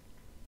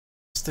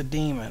 It's the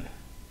demon.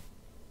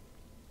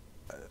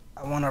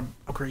 I want to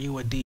broker you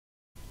a demon.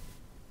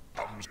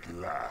 Comes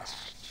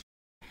last.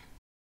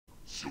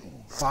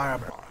 Soon Fire.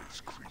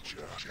 this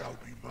creature shall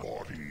be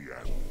body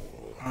and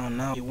Oh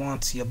no, he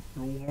wants you. He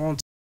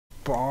wants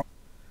ball.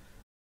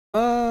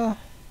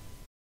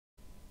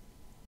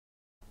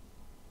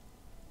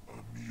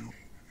 immune.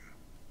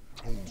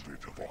 Told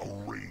it of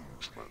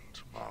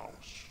arrangement,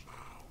 mouse.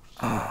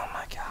 Oh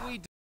my god. We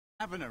don't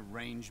have an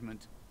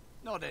arrangement.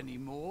 Not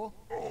anymore.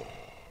 Oh.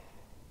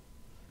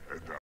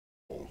 And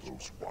all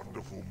those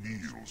wonderful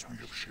meals we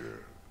have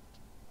shared.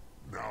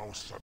 Now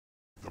suddenly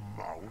the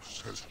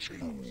mouse has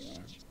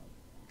changed.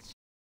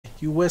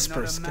 You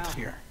whispers, get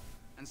here.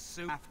 And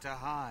soon have to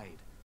hide.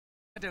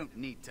 I don't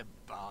need to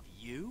bother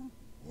you.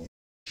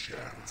 Shall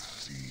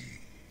see.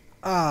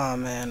 Oh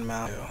man,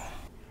 mouse.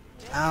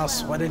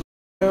 Mouse, what did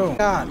you do?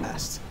 God,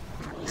 last.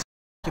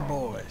 You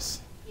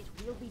boys. It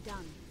will be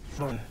done.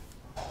 Boom.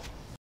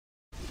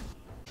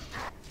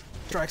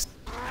 Strikes.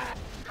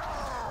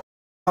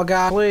 Oh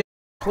god, please,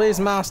 please,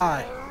 mouse,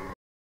 die.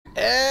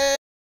 Eh.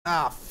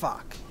 Ah,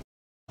 fuck.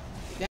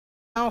 Damn,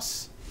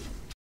 mouse.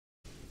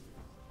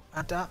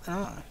 I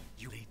died.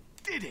 You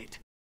did it.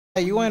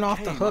 Hey, you ain't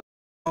off the hook,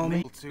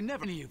 homie.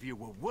 Never any of you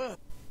were worth.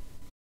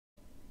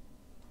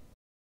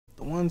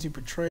 The ones you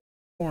betrayed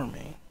for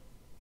me.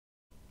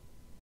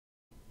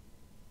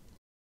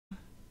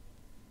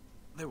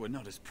 They were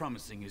not as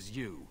promising as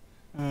you.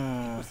 It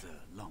was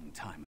a long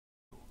time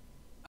ago.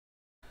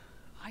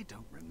 I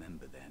don't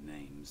remember their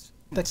names.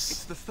 That's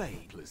It's the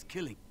Templars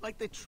killing, like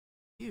they treat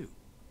you.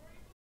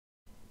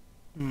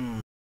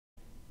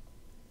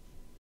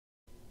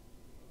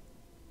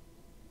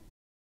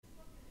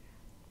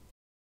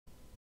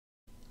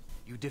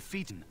 You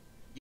defeated.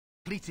 You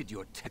completed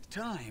your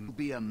time. Will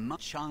be a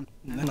much on.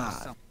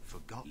 Nah.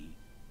 Forgotten.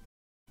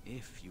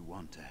 If you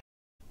want to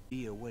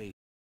be a way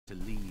to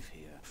leave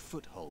here,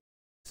 foothold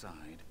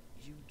side,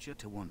 you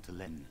just want to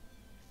lend.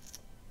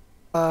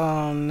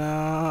 Oh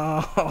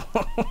no.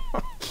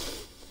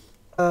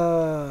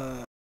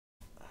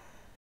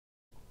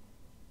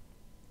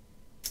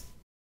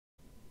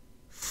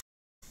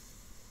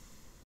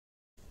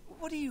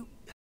 What do you?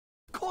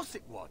 Of course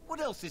it was. What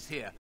else is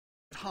here?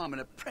 Harm an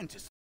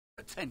apprentice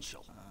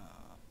potential.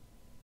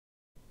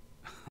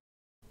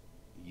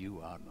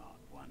 You are not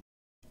one.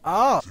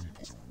 Oh.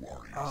 Simple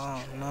worries.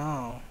 Oh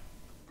no.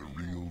 The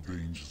real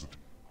dangers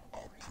are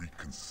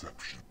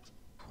preconceptions.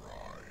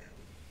 Pride.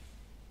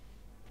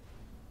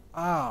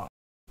 Oh.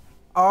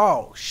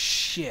 Oh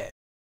shit.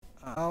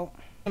 Oh.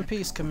 In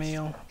peace,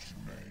 Khamel.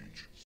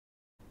 Mage.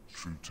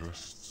 True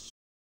tests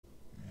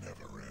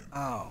never end.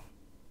 Oh.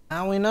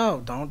 Now we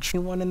know. Don't trust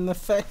anyone in the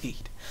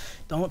fade.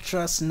 Don't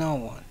trust no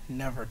one.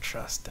 Never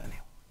trust anyone.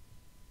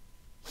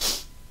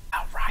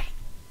 Alright.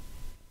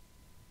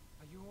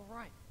 Are you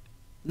alright?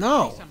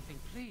 No. Say something,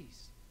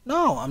 please.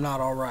 No, I'm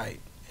not alright.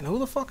 And who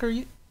the fuck are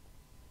you?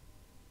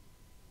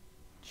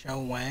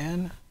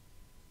 Joanne?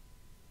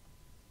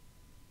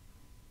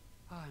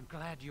 Oh, I'm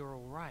glad you're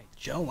alright.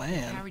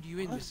 Joanne? I carried you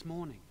in What? this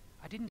morning.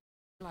 I didn't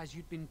realize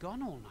you'd been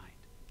gone all night.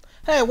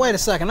 Hey, wait a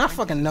second. I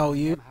fucking know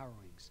you.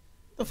 Harrowings.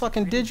 The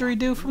fucking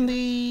didgeridoo from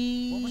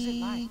What was it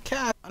the like?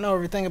 cat. I know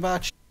everything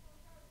about you.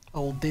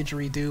 Old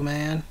didgeridoo,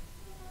 man.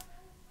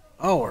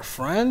 Oh, we're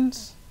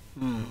friends?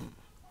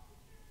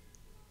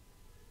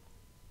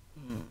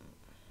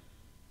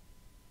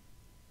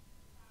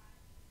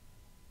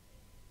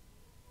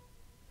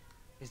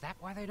 Is that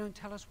why they don't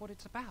tell us what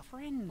it's about?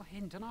 Friend,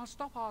 hint, and I'll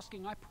stop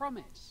asking, I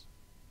promise.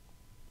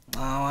 Oh,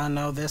 I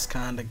know this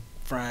kind of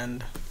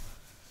friend.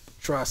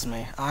 Trust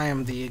me, I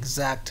am the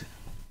exact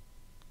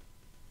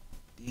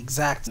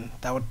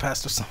that would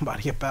pester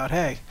somebody about,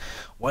 hey,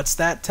 what's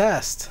that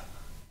test?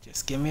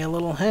 Just give me a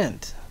little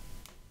hint.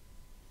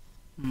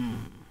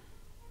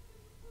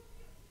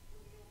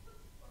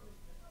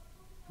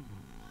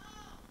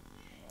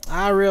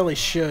 I really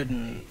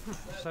shouldn't.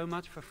 So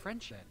much for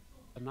friendship.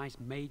 A nice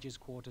mage's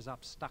quarters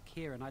up stuck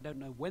here, and I don't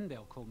know when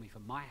they'll call me for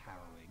my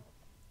harrowing.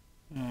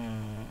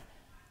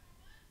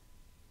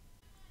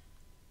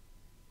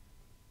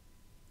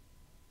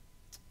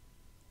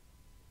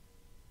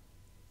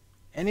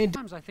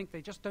 Sometimes I think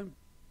they just don't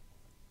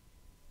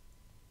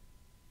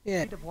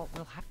Yeah, of what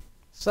will happen.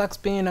 sucks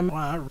being a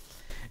in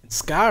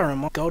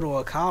Skyrim. Go to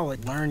a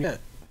college, learn it.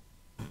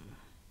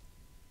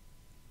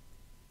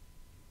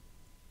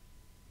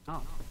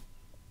 Oh,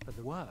 but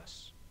the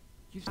worse.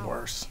 You've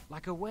Worse.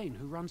 like Owain,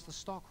 who runs the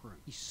stockroom.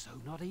 He's so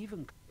not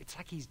even. It's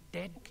like he's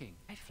dead, king,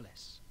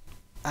 lifeless.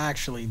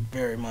 Actually,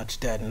 very much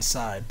dead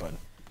inside, but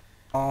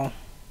oh,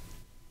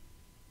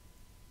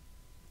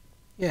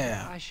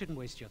 yeah. I shouldn't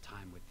waste your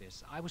time with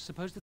this. I was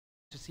supposed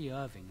to see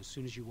Irving as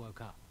soon as you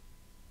woke up.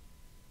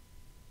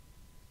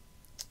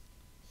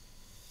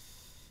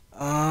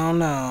 Oh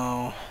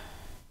no.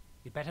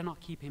 You'd better not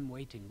keep him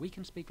waiting. We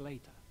can speak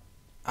later.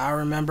 I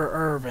remember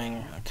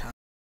Irving.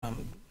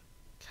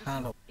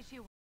 Kind of. Is she...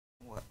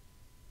 What?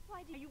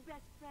 Why are you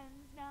best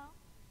friends now?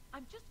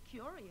 I'm just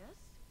curious.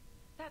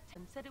 That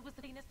Tim said it was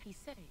the cleanest he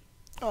said.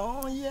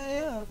 Oh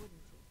yeah. Wouldn't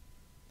he?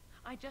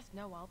 I just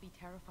know I'll be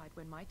terrified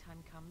when my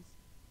time comes.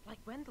 Like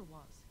Wendell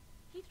was.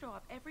 He'd throw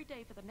up every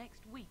day for the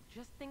next week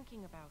just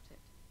thinking about it.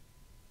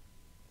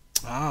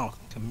 Oh,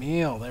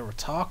 Camille, they were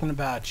talking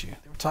about you.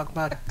 They were talking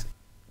about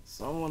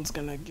someone's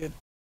gonna get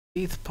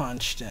teeth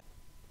punched in.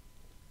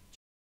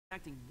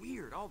 Acting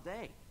weird all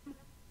day.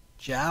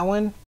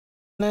 Jowan?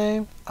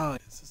 Name? Oh,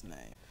 it's his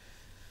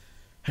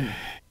name.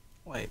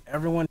 Wait,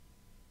 everyone's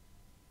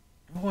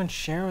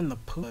sharing the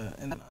poop.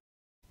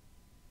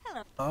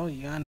 Hello. Oh,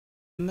 you got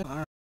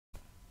alright.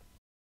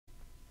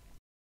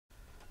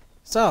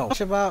 So, what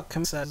about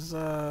says,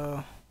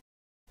 throw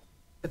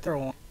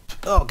one.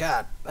 Oh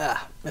god,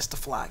 missed the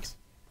flags.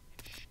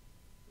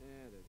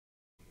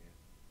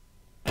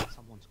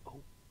 Someone's.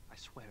 Oh, I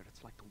swear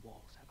it's like the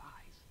walls have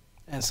eyes.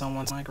 And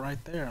someone's like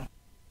right there.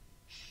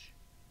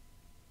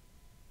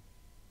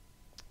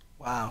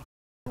 Wow,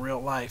 real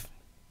life.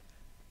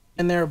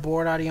 In there,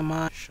 bored out of your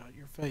mind. Shut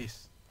your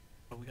face.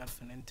 But we gotta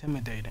fin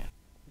intimidating.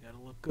 We gotta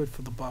look good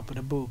for the bop of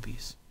the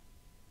boobies.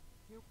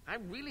 I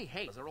really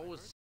hate they're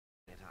always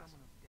at us.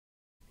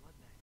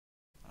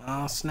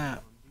 Oh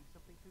snap.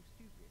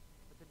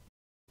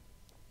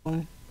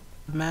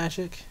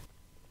 Magic.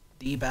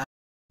 D-back.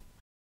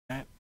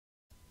 Right.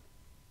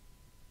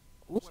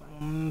 Oops,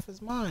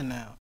 is mine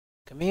now.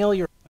 Camille,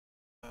 you're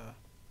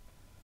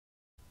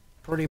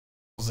pretty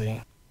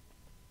ballsy.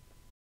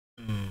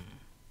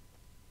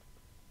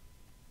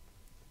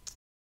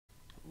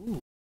 Ooh,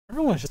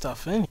 everyone's just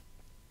stuff in here.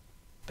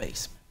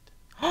 Basement.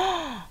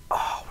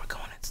 Oh, we're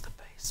going into the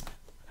basement.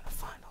 We're gonna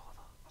find all of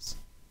those.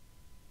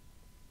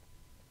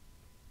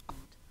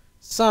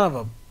 Son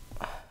of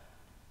a.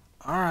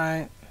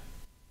 Alright.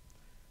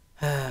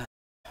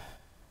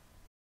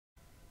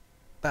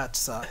 That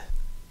sucks.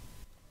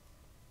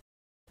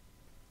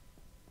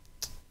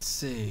 Let's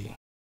see.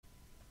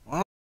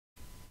 Well,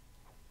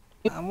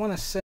 I want to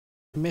say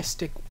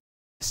mystic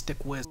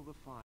wisdom. The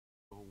fire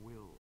or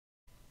will.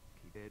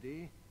 Keep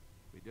steady.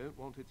 We don't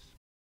want it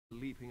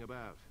leaping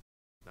about.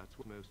 That's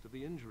what most of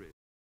the injury is.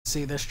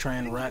 See this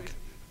train wreck.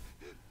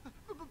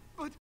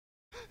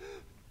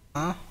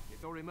 Huh?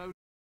 Your remote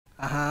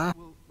Uh-huh.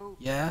 will...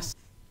 Yes.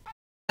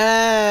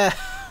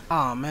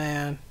 Oh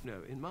man.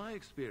 No, in my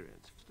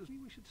experience,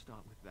 we should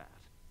start with that.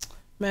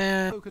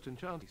 Man. Focus and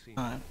chanting seem...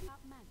 About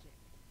magic.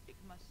 It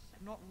must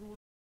not rule.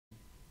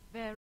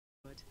 Very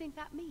What think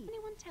that means?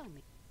 Anyone tell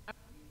me?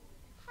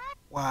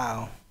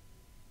 Wow.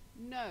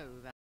 No,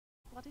 that's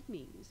what it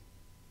means.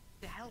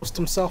 Lost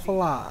himself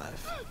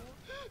alive.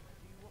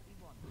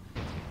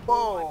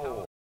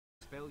 Whoa!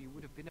 Spell you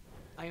would have been.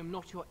 I am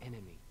not your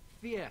enemy.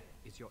 Fear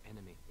is your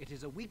enemy. It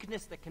is a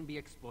weakness that can be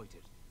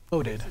exploited.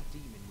 Loaded. A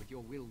demon with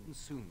your will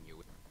consume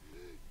you.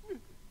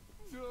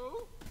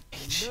 No.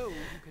 No,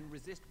 you can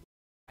resist.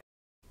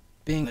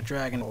 Being a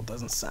dragon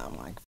doesn't sound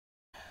like.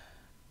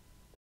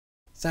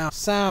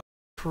 Sound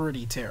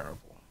pretty terrible.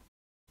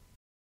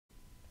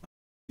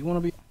 You want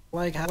to be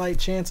like a light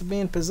chance of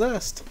being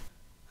possessed?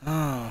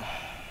 Oh,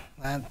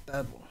 that.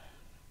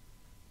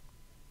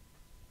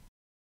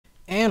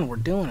 And we're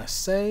doing a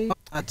save.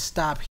 I'd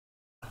stop here.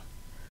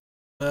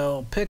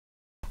 We'll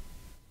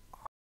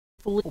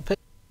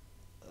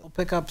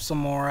pick up some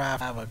more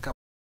after I have a couple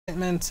of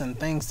commitments and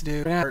things to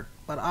do.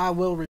 But I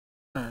will return.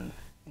 And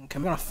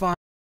I'm gonna find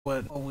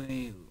what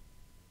we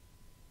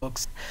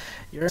books.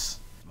 Yours.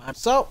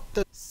 So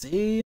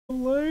see you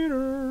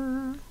later.